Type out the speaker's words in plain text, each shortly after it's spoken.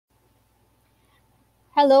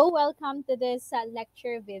Hello, welcome to this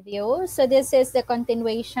lecture video. So this is the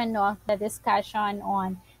continuation of the discussion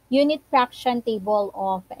on unit fraction table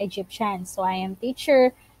of Egyptian. So I am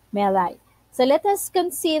teacher Melai. So let us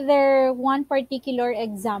consider one particular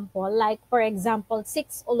example, like for example,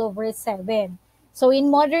 6 all over 7. So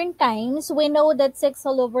in modern times, we know that 6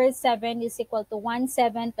 all over 7 is equal to 1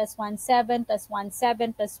 7 plus 1 7 plus 1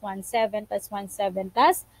 7 plus 1 7 plus 1 7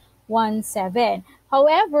 plus 1 7.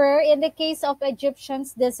 However, in the case of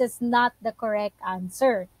Egyptians, this is not the correct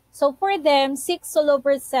answer. So for them, 6 all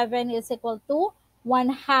over 7 is equal to 1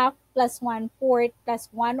 half plus 1 fourth plus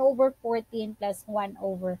 1 over 14 plus 1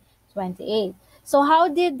 over 28. So how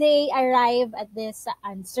did they arrive at this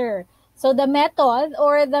answer? So the method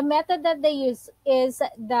that they use is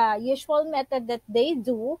the usual method that they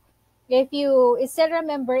do. If you still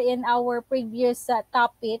remember in our previous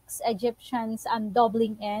topics, Egyptians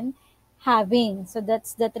doubling and halving. So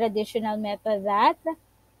that's the traditional method that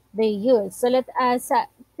they use. So let us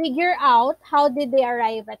figure out how did they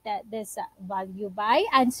arrive at this value by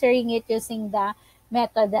answering it using the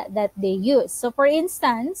method that they use. So for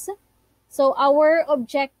instance, so our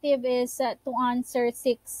objective is to answer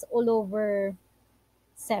 6 all over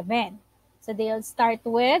 7. So they'll start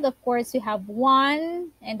with, of course, you have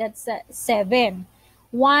 1, and that's 7.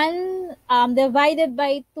 1 divided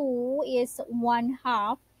by 2 is 1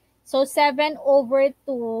 half. So 7 over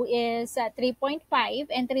 2 is 3.5,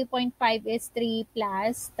 and 3.5 is 3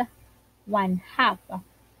 plus 1 half.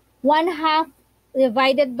 1 half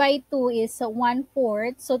divided by 2 is 1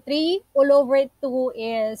 fourth. So 3 all over 2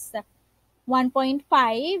 is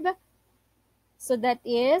 1.5. So that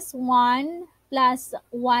is 1 plus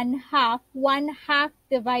 1 half. 1 half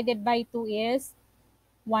divided by 2 is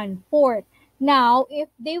 1 fourth. Now, if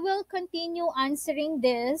they will continue answering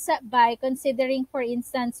this by considering, for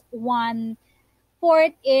instance, 1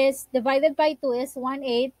 fourth is divided by 2 is 1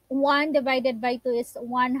 eighth. 1 divided by 2 is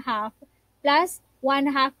 1 half. Plus 1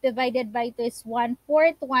 half divided by 2 is 1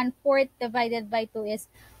 fourth. 1 fourth divided by 2 is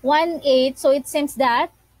 1 eighth. So it seems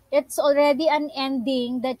that it's already an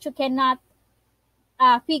ending that you cannot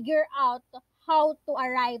figure out how to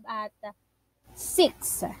arrive at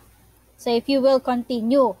 6. So if you will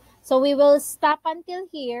continue. So we will stop until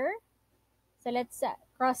here. So let's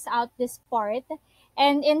cross out this part.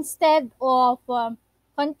 And instead of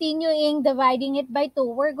continuing dividing it by 2,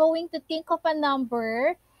 we're going to think of a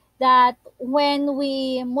number that when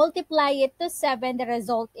we multiply it to 7, the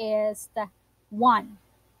result is 1.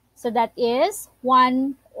 So that is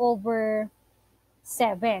 1 over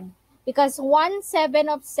 7. Because 1/7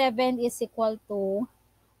 of 7 is equal to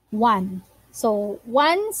 1. So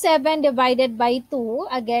 1/7 divided by 2,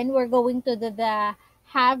 again, we're going to do the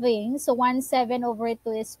halving. So 1/7 over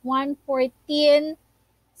 2 is 1/14.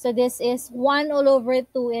 So this is 1 all over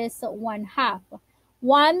 2 is 1 half.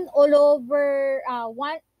 1 all over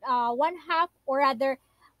 1 half, or rather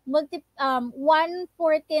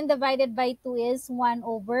 1/14 divided by 2 is 1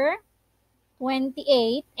 over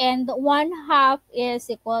 28, and 1 half is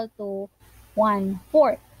equal to 1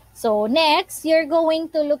 fourth. So next, you're going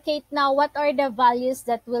to locate now what are the values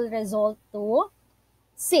that will result to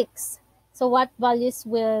 6. So what values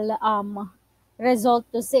will result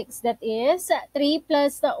to 6? That is 3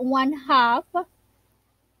 plus 1 half,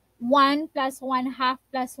 1 plus 1 half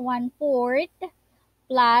plus 1 fourth,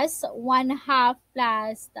 plus 1 half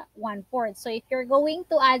plus 1 fourth. So if you're going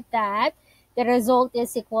to add that, the result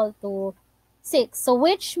is equal to 6. So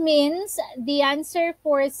which means the answer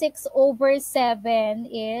for 6 over 7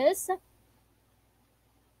 is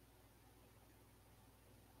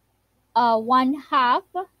 1 half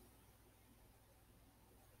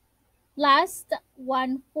plus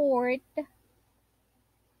 1 fourth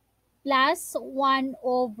plus 1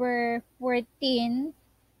 over 14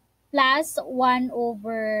 plus 1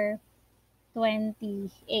 over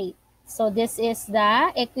 28. So this is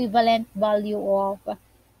the equivalent value of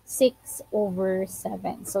 6 over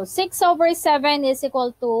 7. So 6 over 7 is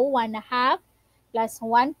equal to 1 half plus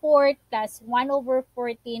 1 fourth plus 1 over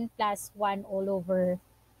 14 plus 1 all over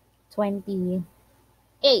 28.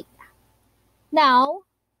 Now,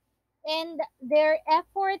 and their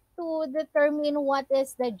effort to determine what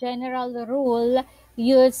is the general rule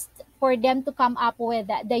used for them to come up with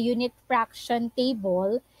the unit fraction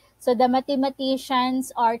table. So the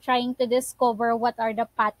mathematicians are trying to discover what are the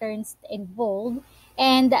patterns involved.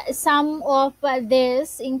 And some of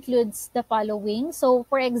this includes the following. So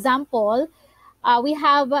for example, we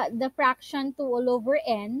have the fraction 2 all over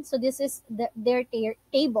n. So this is their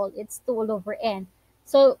table. It's 2 all over n.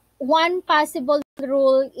 So one possible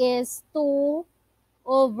rule is 2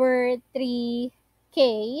 over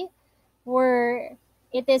 3k, where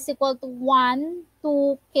it is equal to 1,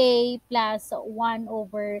 2k plus 1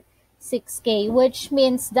 over 6k, which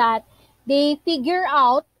means that they figure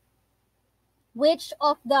out which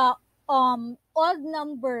of the odd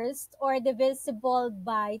numbers are divisible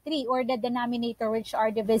by 3, or the denominator which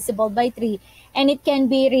are divisible by 3, and it can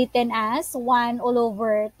be written as 1 all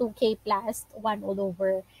over 2k plus 1 all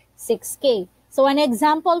over 6k. So an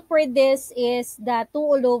example for this is the 2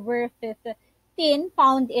 all over 15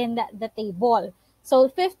 found in the table. So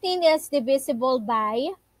 15 is divisible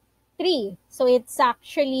by 3. So it's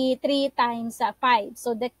actually 3 times 5.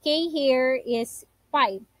 So the k here is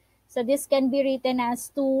 5. So this can be written as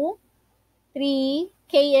 2, 3,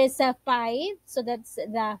 k is 5. So that's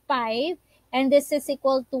the 5. And this is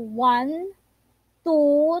equal to 1,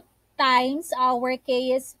 2 times our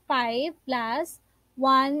k is 5 plus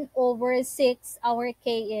 1 over 6, our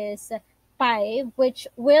k is 5, which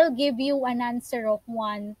will give you an answer of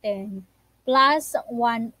 110 plus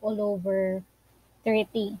 1 all over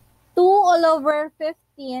 30. 2 all over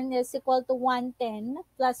 15 is equal to 110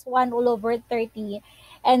 plus 1 all over 30.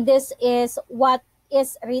 And this is what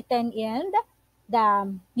is written in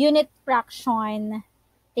the unit fraction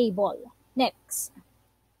table. Next.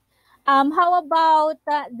 How about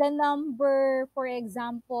the number, for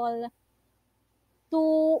example, 2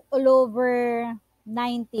 all over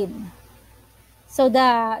 19? So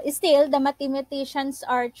the mathematicians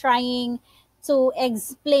are trying to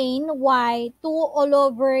explain why 2 all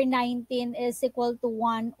over 19 is equal to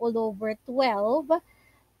 1 all over 12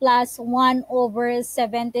 plus 1 over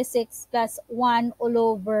 76 plus 1 all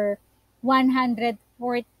over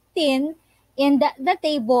 114 in the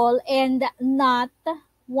table, and not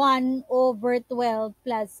 1 over 12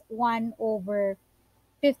 plus 1 over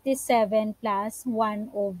 57 plus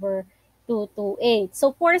 1 over 228.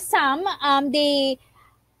 So for some, they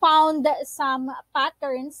found some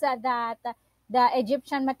patterns that the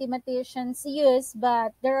Egyptian mathematicians use,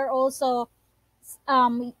 but there are also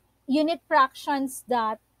um, unit fractions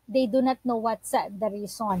that they do not know what's the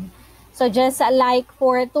reason. So just like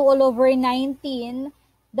for 2 all over 19,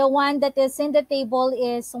 the one that is in the table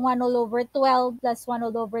is 1 all over 12 plus 1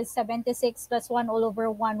 all over 76 plus 1 all over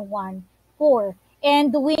 114.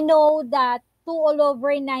 And we know that 2 all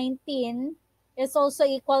over 19 is also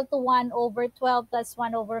equal to 1 over 12 plus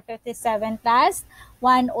 1 over 57 plus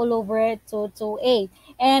 1 all over 228.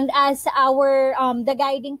 And as our the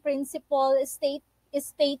guiding principle is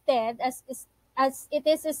stated, as it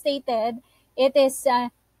is stated, it is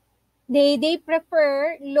they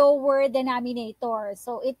prefer lower denominator.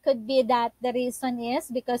 So it could be that the reason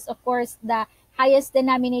is because, of course, the highest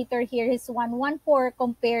denominator here is 114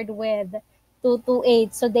 compared with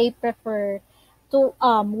 228. So they prefer to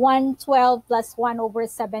 112 plus 1 over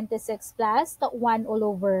 76 plus 1 all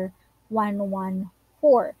over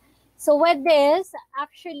 114. So with this,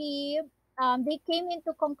 actually, they came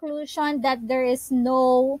into conclusion that there is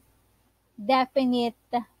no definite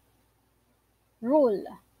rule.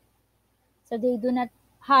 So they do not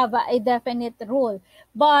have a definite rule.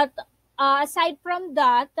 But aside from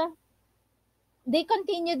that, they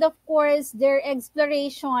continued, of course, their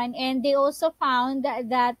exploration, and they also found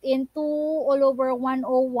that in 2 all over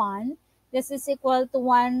 101, this is equal to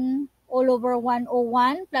 1 all over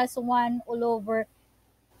 101 plus 1 all over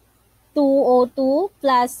 202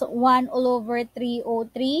 plus 1 all over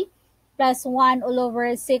 303 plus 1 all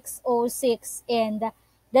over 606 in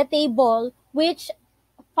the table, which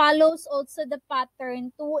follows also the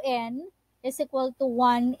pattern 2n is equal to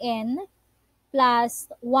 1n plus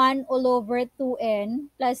 1 all over 2n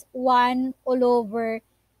plus 1 all over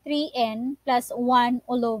 3n plus 1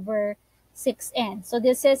 all over 6n. So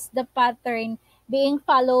this is the pattern being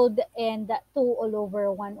followed in the 2 all over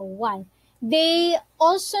 101. They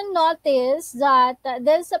also notice that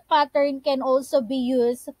this pattern can also be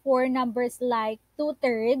used for numbers like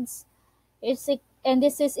 2/3 is and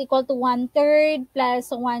this is equal to 1/3 plus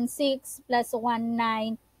 1/6 plus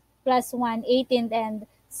 1/9 plus 1/18 and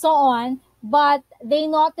so on. But they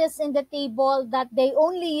notice in the table that they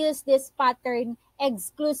only use this pattern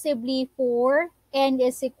exclusively for n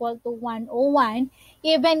is equal to 101,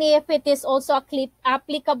 even if it is also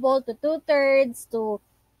applicable to 2/3, to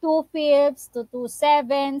 2/5, to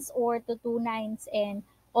 2/7, or to 2/9 and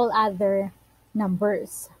all other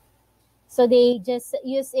numbers. So they just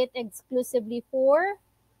use it exclusively for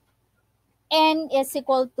n is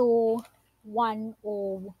equal to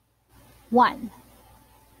 101.